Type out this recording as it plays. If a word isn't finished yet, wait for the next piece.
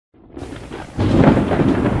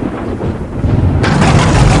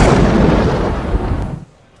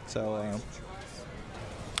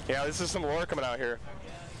now. This is some lore coming out here.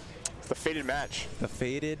 It's the fated match. The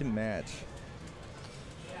fated match.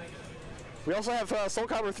 We also have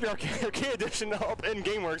Soulcalibur 3 Arcade Edition up in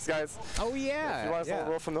Gameworks, guys. Oh yeah. If you want something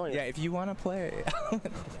real familiar. Yeah, if you want to play.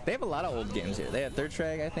 They have a lot of old games here. They have Third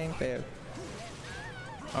Strike, I think. They have.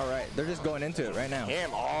 All right, they're just going into it right now. Cam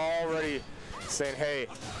already saying, hey,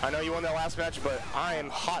 I know you won that last match, but I am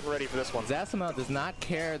hot and ready for this one. Zasalamel does not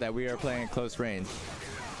care that we are playing at close range.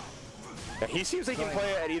 Yeah, he seems like he can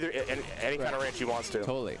play at any kind of range he wants to.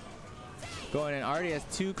 Totally. Going in, already has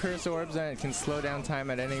 2 curse orbs and it can slow down time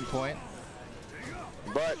at any point.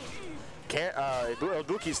 But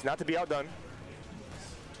Buki's not to be outdone.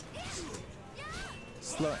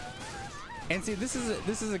 Slow. And see, this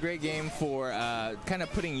is a great game for kind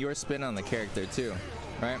of putting your spin on the character too,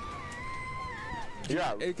 right?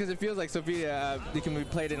 Yeah. Because it feels like Sophia, it can be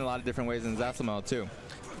played in a lot of different ways in Zasalamel too.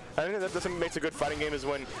 I think that's what makes a good fighting game is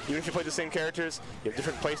when, even if you play the same characters, you have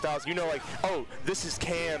different play styles. You know, like, oh, this is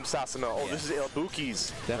Cam Zasalamel. Oh, this is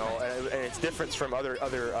Buki's. You know, and it's different from other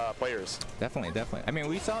players. Definitely, definitely. I mean,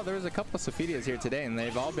 we saw there was a couple of Sophitias here today, and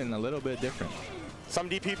they've all been a little bit different. Some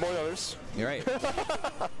DP more than others. You're right.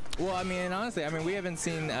 Well, I mean, honestly, I mean, we haven't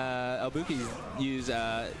seen Buki use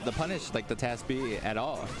the punish, like the Task B, at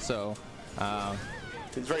all. So,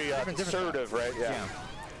 it's very conservative, right? Yeah.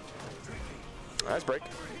 Nice break.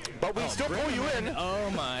 But we still pull you in. Oh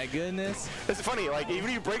my goodness. It's funny, like even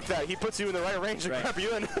if you break that, he puts you in the right range to grab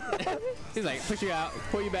you in. He's like, push you out,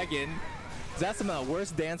 pull you back in. Zasalamel,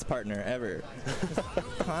 worst dance partner ever.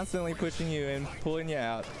 Constantly pushing you in, pulling you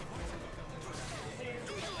out.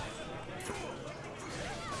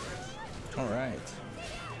 All right.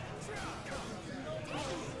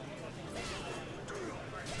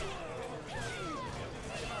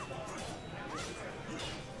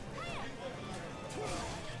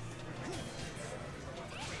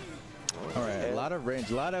 All right, a lot of range,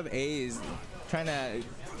 a lot of A's trying to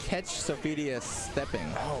catch Sophitia stepping.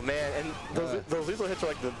 Oh man, and those lethal hits are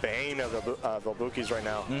like the bane of the Bukis right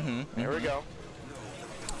now. Here we go.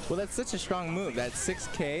 Well, that's such a strong move. That's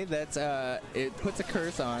 6K. That's it puts a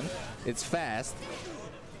curse on. It's fast.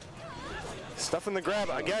 Stuff in the grab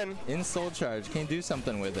again. In soul charge, can you do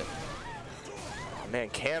something with it? Oh, man,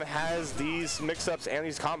 Cam has these mix-ups and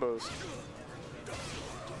these combos.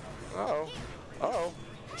 Uh-oh. Uh-oh.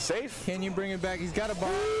 Safe. Can you bring it back? He's got a bar.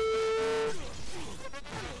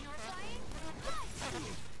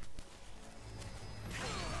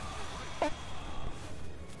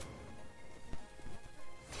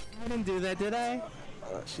 I didn't do that, did I?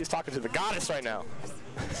 She's talking to the goddess right now.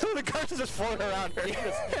 The goddess is just floating around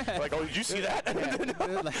her. Like, oh, did you see that?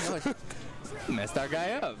 Messed our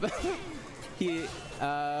guy up. He,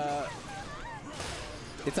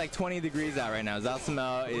 it's like 20 degrees out right now.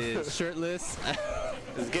 Zasalamel is shirtless.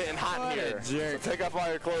 It's getting hot in here. Jerk. So take off all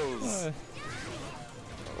your clothes.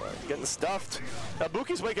 Getting stuffed.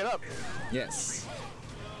 Buki's waking up. Yes.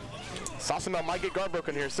 Zasalamel might get guard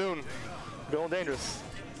broken here soon. Be a little dangerous.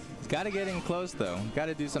 Got to get in close though. Got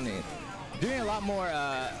to do something. Doing a lot more,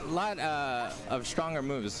 of stronger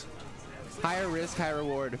moves. Higher risk, high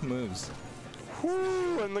reward moves.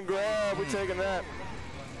 Whoo! And the grab, we're taking that.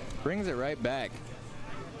 Brings it right back.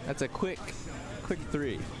 That's a quick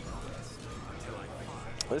 3.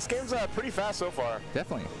 This game's pretty fast so far.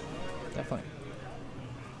 Definitely, definitely.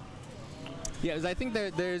 Yeah, because I think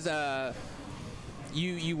there's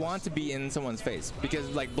you want to be in someone's face because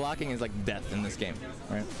like blocking is like death in this game,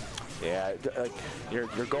 right? Yeah, like your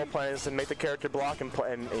goal plan is to make the character block and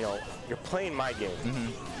you know you're playing my game.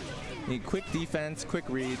 You need quick defense, quick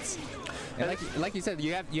reads. And like you said,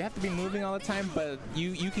 you have to be moving all the time, but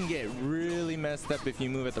you can get really messed up if you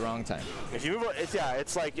move at the wrong time. If you move,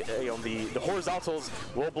 it's like you know the horizontals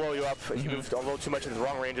will blow you up if you move a little too much into the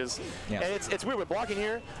wrong ranges. Yeah. And it's weird with blocking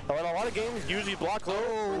here. In a lot of games, usually block low.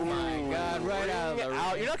 Oh my God! Right out of the ring.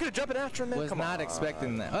 You're not gonna jump in after him. Man. Was not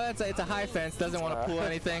expecting that. Oh, it's a high fence. Doesn't want to pull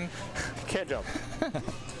anything. Can't jump.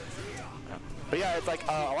 But yeah, it's like in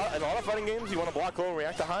a lot of fighting games, you want to block low and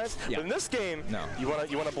react to highs. Yeah. But in this game, no. You want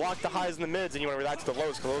to block the highs and the mids, and you want to react to the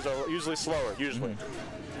lows because those are usually slower. Usually.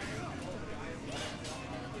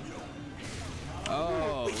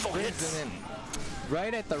 Oh, brings it in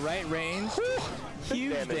right at the right range.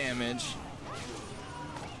 Huge damage.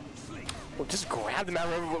 Well, just grabbed him out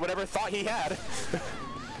of whatever thought he had.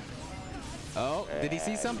 Oh, did he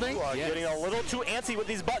see something? You are getting a little too antsy with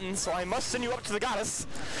these buttons, so I must send you up to the goddess.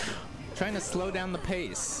 Trying to slow down the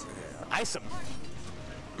pace. Ice him.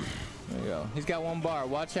 There you go. He's got 1 bar.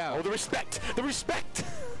 Watch out. Oh, the respect. The respect.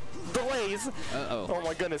 Delays. Uh-oh. Oh,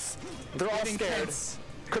 my goodness. They're all scared.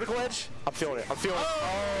 Critical edge? I'm feeling it. I'm feeling it.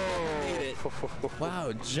 Oh. Made it.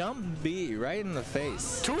 Wow, jump B right in the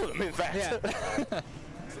face. 2 of them, in fact. Yeah.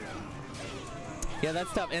 Yeah,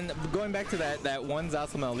 that's tough. And going back to that one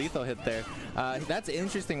Zasalamel lethal hit there, that's an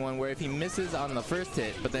interesting one where if he misses on the first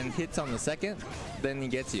hit, but then hits on the second, then he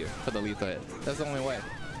gets you for the lethal hit. That's the only way.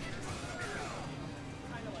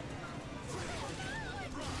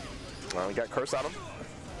 Well, we got curse on him.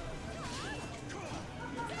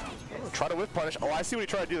 Try to whip punish. Oh, I see what he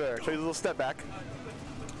tried to do there. Show you a little step back.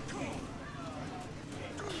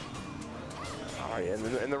 All right,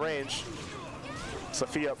 in the range.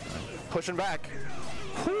 Sophia pushing back.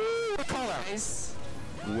 Woo, call out. Nice.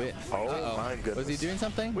 Whip. Oh, my goodness. Was he doing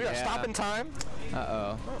something? We are stopping time.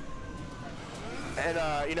 Uh-oh.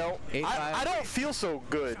 And, you know, I don't feel so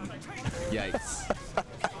good. Yikes.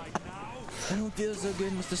 I don't feel so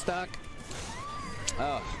good, Mr. Stock.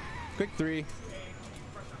 Oh, quick 3.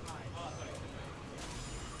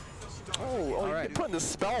 Oh, you're right. putting the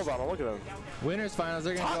spells on him. Look at him. Winners finals.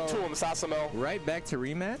 They're Talk going to to go him, Zasalamel. right back to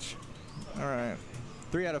rematch. All right.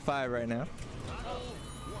 3 out of 5 right now.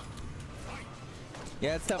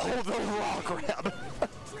 Yeah, it's tough. Oh, the raw grab.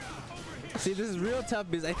 See, this is real tough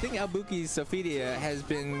because I think Albuquerque's Sophitia has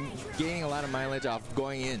been gaining a lot of mileage off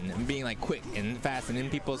going in and being like quick and fast and in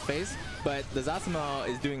people's face, but the Zasalamel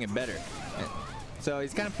is doing it better. So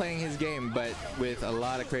he's kind of playing his game, but with a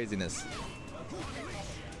lot of craziness.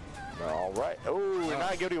 All right. Oh,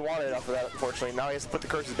 not get what he wanted off of that, unfortunately. Now he has to put the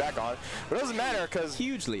curses back on. But it doesn't matter because...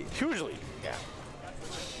 Hugely. Hugely. Yeah.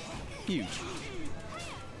 Huge.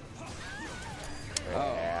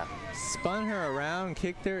 Yeah. Spun her around,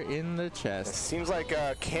 kicked her in the chest. It seems like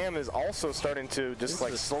Cam is also starting to just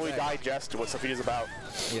like slowly digest what Sophia's about.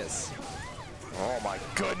 Yes. Oh my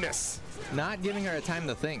goodness. Not giving her a time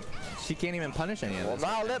to think. She can't even punish any of this.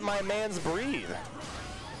 Well, now let my mans breathe.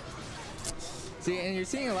 See, and you're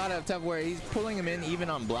seeing a lot of stuff where he's pulling him in even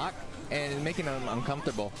on block and making him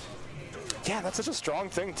uncomfortable. Yeah, that's such a strong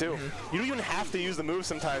thing too. You don't even have to use the move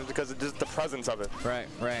sometimes because of just the presence of it. Right,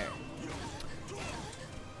 right.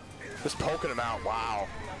 Just poking him out. Wow.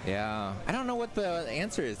 Yeah. I don't know what the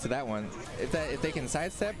answer is to that one. If they can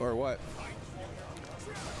sidestep or what.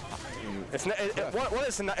 It's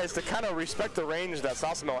one is to kind of respect the range that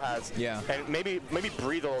Zasalamel has. Yeah. And maybe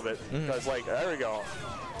breathe a little bit because like there we go.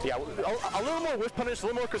 Yeah, a little more whiff punish, a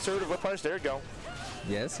little more conservative whiff punish. There you go.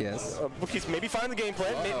 Yes, yes. He's maybe finding the game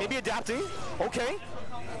plan, maybe adapting. Okay.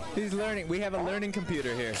 He's learning. We have a learning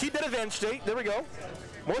computer here. Keep that advantage state. There we go.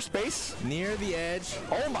 More space. Near the edge.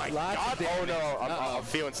 Oh my God. Oh no. I'm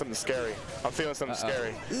feeling something scary. I'm feeling something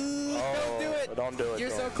scary. Ooh, don't do it. Don't do it.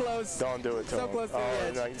 You're so close. Don't do it. So close to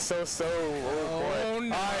the edge. No, so. Oh, boy.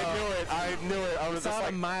 No. I knew it. I was just like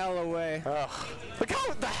a mile away. Look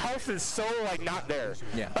how the health is so like not there.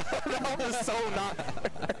 Yeah. The health is so not.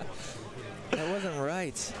 That wasn't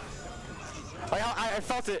right. Like I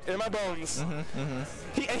felt it in my bones.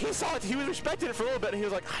 He saw it. He was respecting it for a little bit, and he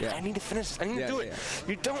was like, I need to finish this. I need to do it.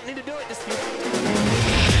 You don't need to do it. Just